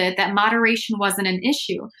a little bit, that moderation wasn't an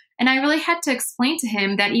issue. And I really had to explain to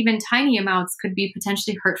him that even tiny amounts could be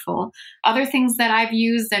potentially hurtful. Other things that I've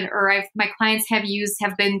used my clients have used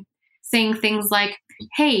have been saying things like,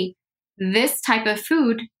 hey, this type of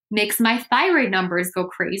food makes my thyroid numbers go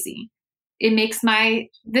crazy. It makes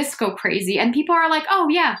this go crazy. And people are like, oh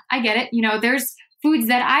yeah, I get it. There's foods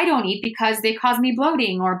that I don't eat because they cause me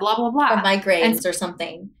bloating or blah, blah, blah. Or migraines or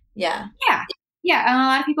something. Yeah. Yeah. Yeah. And a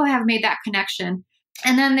lot of people have made that connection.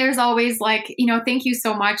 And then there's always like, thank you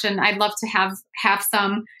so much. And I'd love to have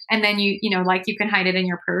some. And then you can hide it in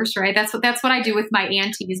your purse, right? That's what I do with my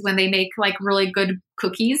aunties when they make like really good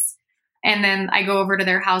cookies. And then I go over to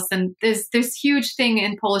their house and there's this huge thing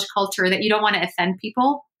in Polish culture that you don't want to offend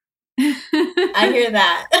people. I hear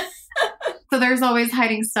that. So there's always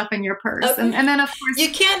hiding stuff in your purse. Okay. And then of course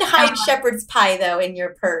you can't hide shepherd's pie though in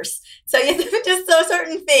your purse. So you have to just throw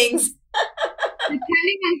certain things.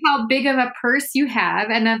 Depending on how big of a purse you have.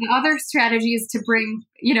 And then the other strategy is to bring,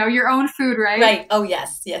 your own food, right? Right. Oh,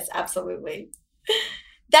 yes. Yes, absolutely.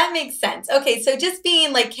 That makes sense. Okay. So just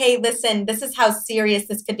being like, hey, listen, this is how serious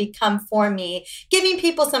this could become for me, giving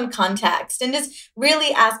people some context and just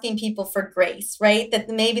really asking people for grace, right? That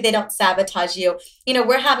maybe they don't sabotage you.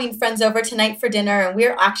 We're having friends over tonight for dinner and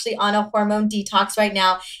we're actually on a hormone detox right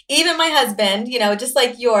now. Even my husband, just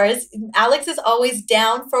like yours, Alex is always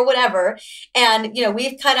down for whatever. And,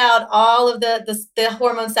 we've cut out all of the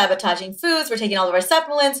hormone sabotaging foods. We're taking all of our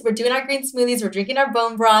supplements. We're doing our green smoothies. We're drinking our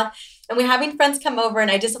bone broth. And we're having friends come over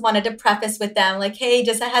and I just wanted to preface with them like, hey,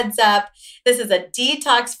 just a heads up. This is a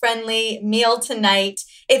detox friendly meal tonight.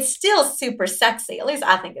 It's still super sexy. At least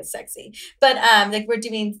I think it's sexy. But like we're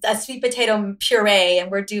doing a sweet potato puree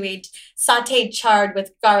and we're doing sauteed chard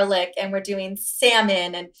with garlic and we're doing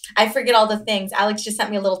salmon and I forget all the things. Alex just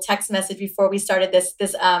sent me a little text message before we started this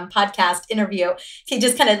podcast interview. He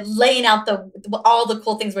just kind of laying out all the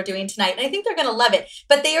cool things we're doing tonight. And I think they're going to love it,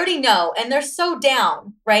 but they already know and they're so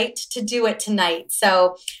down, right, to do it tonight.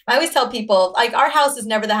 So I always tell people like our house is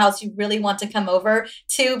never the house you really want to come over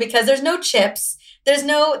to because there's no chips. There's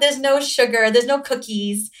no sugar. There's no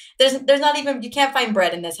cookies. There's not even, you can't find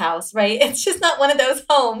bread in this house, right? It's just not one of those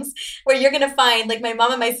homes where you're going to find, like my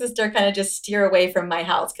mom and my sister kind of just steer away from my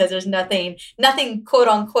house because there's nothing quote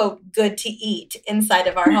unquote good to eat inside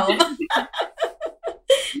of our home.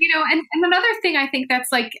 And another thing I think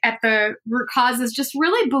that's like at the root cause is just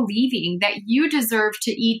really believing that you deserve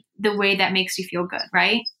to eat the way that makes you feel good,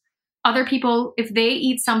 right? Other people, if they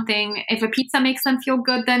eat something, if a pizza makes them feel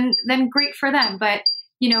good, then great for them. But,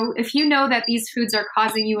 if you know that these foods are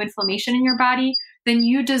causing you inflammation in your body, then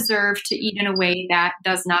you deserve to eat in a way that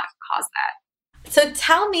does not cause that. So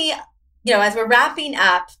tell me, as we're wrapping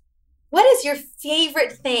up, what is your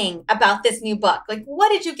favorite thing about this new book? Like, what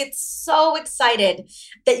did you get so excited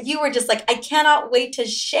that you were just like, I cannot wait to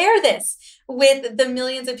share this with the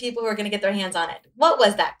millions of people who are going to get their hands on it? What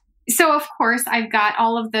was that? So, of course, I've got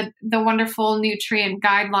all of the wonderful nutrient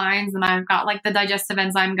guidelines and I've got like the digestive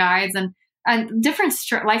enzyme guides and different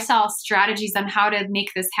lifestyle strategies on how to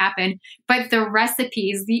make this happen. But the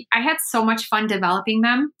recipes, I had so much fun developing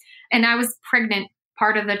them. And I was pregnant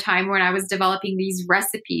part of the time when I was developing these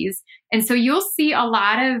recipes. And so you'll see a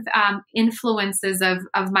lot of influences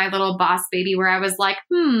of my little boss baby where I was like,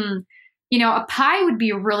 a pie would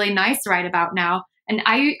be really nice right about now. And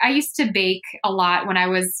I used to bake a lot when I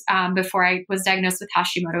was, before I was diagnosed with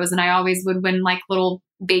Hashimoto's, and I always would win like little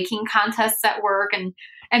baking contests at work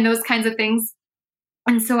and those kinds of things.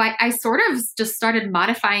 And so I sort of just started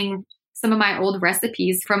modifying some of my old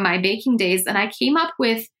recipes from my baking days, and I came up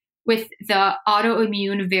with the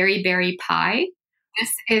autoimmune very berry pie.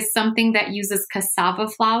 This is something that uses cassava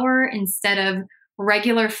flour instead of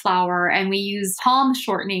regular flour, and we use palm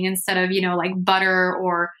shortening instead of, like butter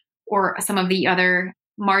or some of the other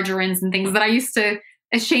margarines and things that I used to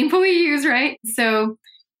shamefully use, right? So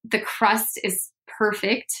the crust is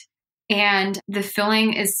perfect and the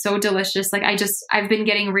filling is so delicious. Like I've been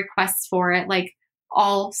getting requests for it like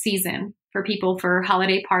all season for people for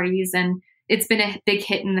holiday parties, and it's been a big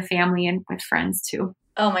hit in the family and with friends too.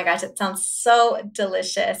 Oh my gosh, it sounds so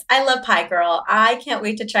delicious. I love pie, girl. I can't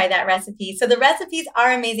wait to try that recipe. So the recipes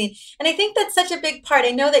are amazing. And I think that's such a big part.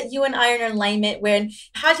 I know that you and I are in alignment when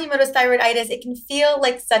Hashimoto's thyroiditis, it can feel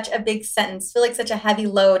like such a big sentence, feel like such a heavy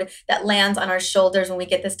load that lands on our shoulders when we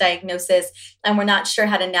get this diagnosis and we're not sure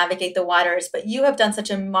how to navigate the waters. But you have done such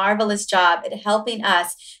a marvelous job at helping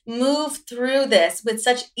us move through this with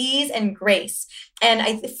such ease and grace.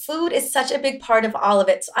 And food is such a big part of all of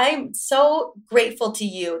it. So I'm so grateful to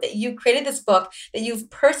you that you created this book, that you've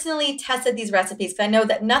personally tested these recipes. Because I know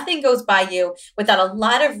that nothing goes by you without a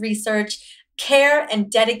lot of research, care,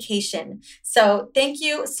 and dedication. So thank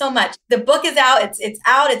you so much. The book is out. It's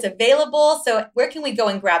out. It's available. So where can we go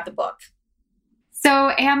and grab the book?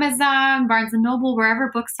 So Amazon, Barnes & Noble,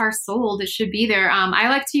 wherever books are sold, it should be there. I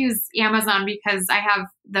like to use Amazon because I have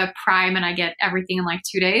the Prime and I get everything in like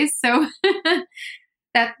 2 days. So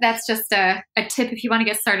that's just a tip if you want to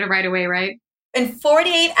get started right away, right? In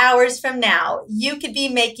 48 hours from now, you could be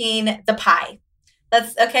making the pie.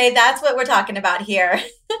 That's what we're talking about here.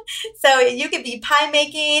 So you could be pie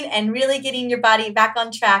making and really getting your body back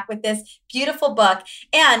on track with this beautiful book.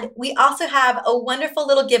 And we also have a wonderful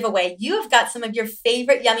little giveaway. You have got some of your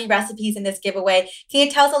favorite yummy recipes in this giveaway. Can you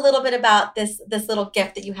tell us a little bit about this little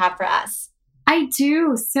gift that you have for us? I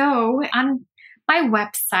do. So on my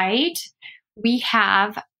website, we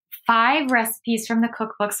have 5 recipes from the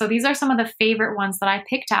cookbook. So these are some of the favorite ones that I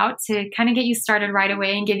picked out to kind of get you started right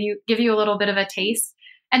away and give you a little bit of a taste.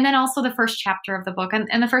 And then also the first chapter of the book.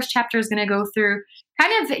 And the first chapter is going to go through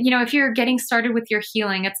kind of, if you're getting started with your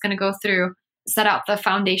healing, it's going to go through, set out the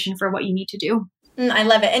foundation for what you need to do. I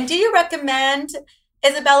love it. And do you recommend,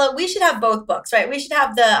 Izabella, we should have both books, right? We should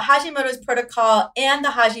have the Hashimoto's Protocol and the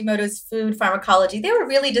Hashimoto's Food Pharmacology. They were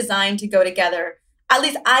really designed to go together. At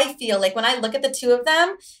least I feel like when I look at the two of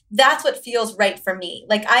them, that's what feels right for me.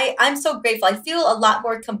 Like I'm so grateful. I feel a lot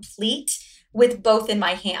more complete with both in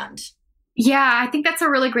my hand. Yeah, I think that's a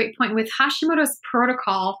really great point. With Hashimoto's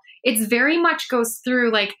Protocol, it's very much goes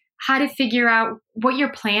through like how to figure out what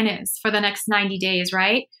your plan is for the next 90 days,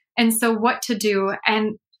 right? And so what to do.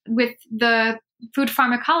 And with the Food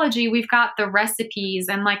Pharmacology, we've got the recipes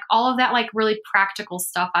and like all of that like really practical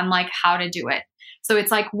stuff on like how to do it. So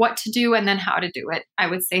it's like what to do and then how to do it. I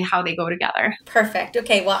would say how they go together. Perfect.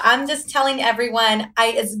 Okay. Well, I'm just telling everyone,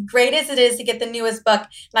 as great as it is to get the newest book,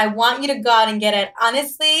 and I want you to go out and get it.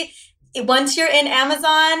 Honestly, once you're in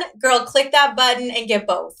Amazon, girl, click that button and get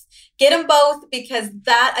both. Get them both because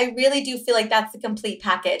that I really do feel like that's the complete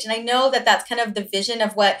package. And I know that that's kind of the vision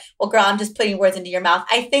of what, well, girl, I'm just putting words into your mouth.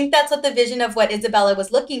 I think that's what the vision of what Izabella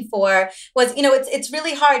was looking for was, it's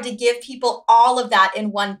really hard to give people all of that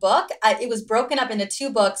in one book. It was broken up into 2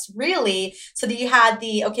 books, really, so that you had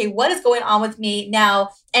okay, what is going on with me now?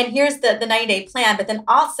 And here's the 90-day plan. But then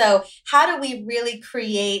also, how do we really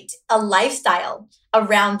create a lifestyle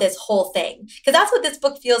around this whole thing? Because that's what this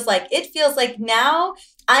book feels like. It feels like now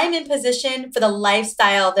I'm in position for the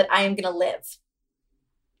lifestyle that I am going to live.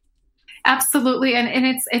 Absolutely. And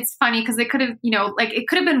it's funny because it could have, it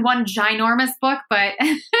could have been one ginormous book, but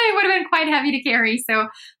it would have been quite heavy to carry. So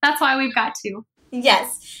that's why we've got 2.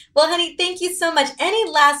 Yes. Well, honey, thank you so much. Any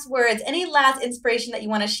last words, any last inspiration that you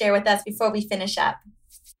want to share with us before we finish up?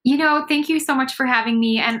 Thank you so much for having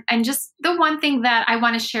me. And just the one thing that I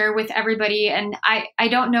want to share with everybody, and I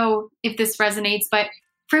don't know if this resonates, but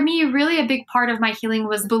for me, really a big part of my healing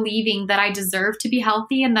was believing that I deserve to be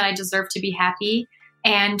healthy and that I deserve to be happy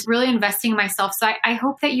and really investing in myself. So I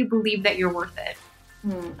hope that you believe that you're worth it.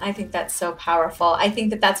 I think that's so powerful. I think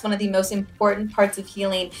that that's one of the most important parts of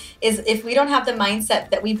healing is if we don't have the mindset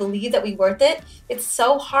that we believe that we're worth it, it's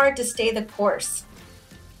so hard to stay the course.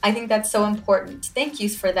 I think that's so important. Thank you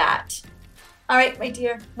for that. All right, my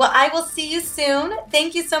dear. Well, I will see you soon.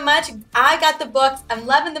 Thank you so much. I got the books. I'm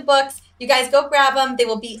loving the books. You guys go grab them. They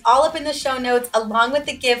will be all up in the show notes along with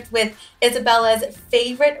the gift with Izabella's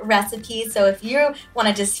favorite recipes. So if you want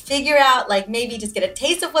to just figure out, like maybe just get a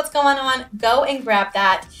taste of what's going on, go and grab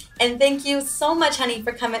that. And thank you so much, honey,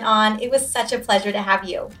 for coming on. It was such a pleasure to have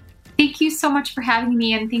you. Thank you so much for having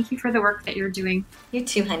me, and thank you for the work that you're doing. You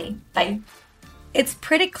too, honey. Bye. It's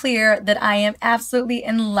pretty clear that I am absolutely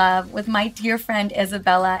in love with my dear friend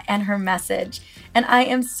Izabella and her message. And I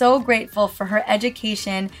am so grateful for her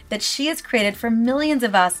education that she has created for millions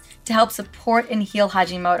of us to help support and heal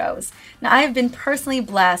Hashimoto's. Now, I have been personally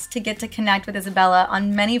blessed to get to connect with Izabella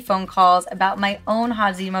on many phone calls about my own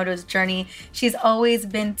Hashimoto's journey. She's always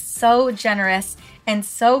been so generous and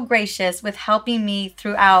so gracious with helping me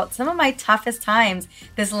throughout some of my toughest times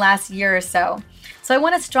this last year or so. So I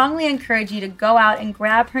want to strongly encourage you to go out and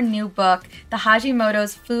grab her new book, The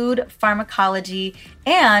Hashimoto's Food Pharmacology,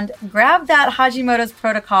 and grab that Hashimoto's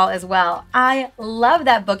protocol as well. I love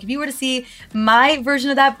that book. If you were to see my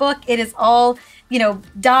version of that book, it is all,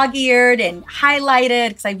 dog-eared and highlighted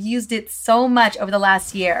because I've used it so much over the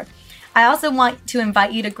last year. I also want to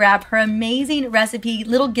invite you to grab her amazing recipe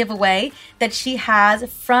little giveaway that she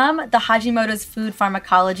has from the Hashimoto's Food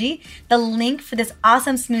Pharmacology. The link for this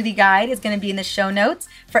awesome smoothie guide is going to be in the show notes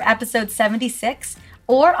for episode 76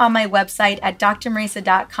 or on my website at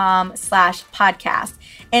drmarisa.com/podcast.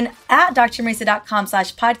 And at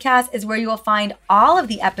drmarisa.com/podcast is where you will find all of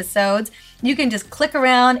the episodes. You can just click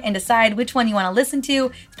around and decide which one you want to listen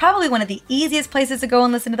to. It's probably one of the easiest places to go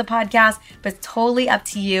and listen to the podcast, but it's totally up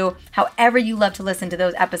to you, however you love to listen to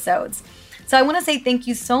those episodes. So I want to say thank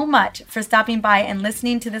you so much for stopping by and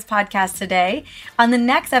listening to this podcast today. On the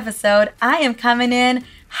next episode, I am coming in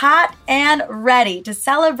hot and ready to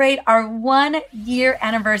celebrate our 1-year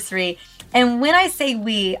anniversary. And when I say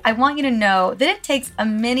we, I want you to know that it takes a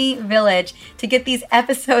mini village to get these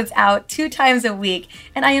episodes out 2 times a week.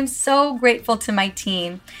 And I am so grateful to my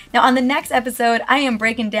team. Now, on the next episode, I am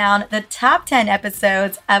breaking down the top 10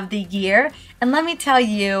 episodes of the year. And let me tell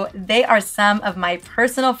you, they are some of my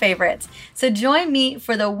personal favorites. So join me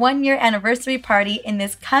for the 1-year anniversary party in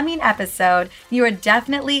this coming episode. You are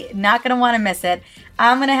definitely not going to want to miss it.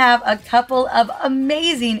 I'm going to have a couple of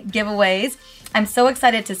amazing giveaways. I'm so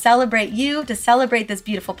excited to celebrate you, to celebrate this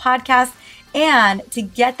beautiful podcast, and to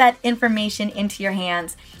get that information into your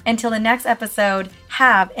hands. Until the next episode,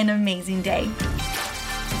 have an amazing day.